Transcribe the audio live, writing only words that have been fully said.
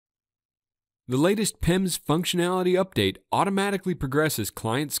The latest PIMS functionality update automatically progresses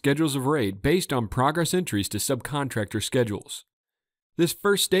client schedules of rate based on progress entries to subcontractor schedules. This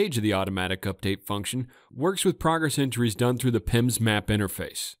first stage of the automatic update function works with progress entries done through the PIMS map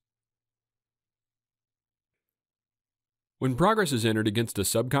interface. When progress is entered against a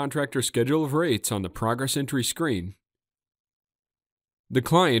subcontractor schedule of rates on the progress entry screen, the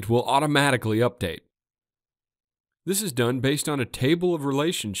client will automatically update. This is done based on a table of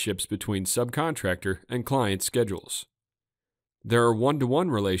relationships between subcontractor and client schedules. There are one-to-one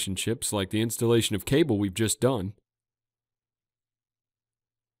relationships like the installation of cable we've just done,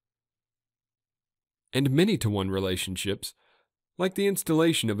 and many-to-one relationships like the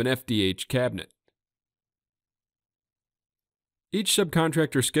installation of an FDH cabinet. Each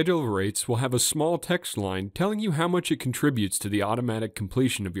subcontractor schedule of rates will have a small text line telling you how much it contributes to the automatic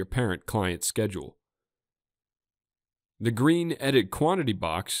completion of your parent client schedule. The green Edit Quantity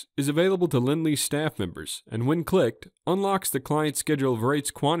box is available to Lend-Lease staff members, and when clicked, unlocks the Client Schedule of Rates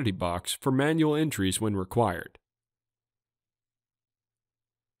quantity box for manual entries when required.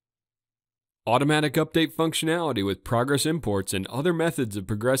 Automatic update functionality with progress imports and other methods of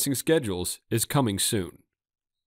progressing schedules is coming soon.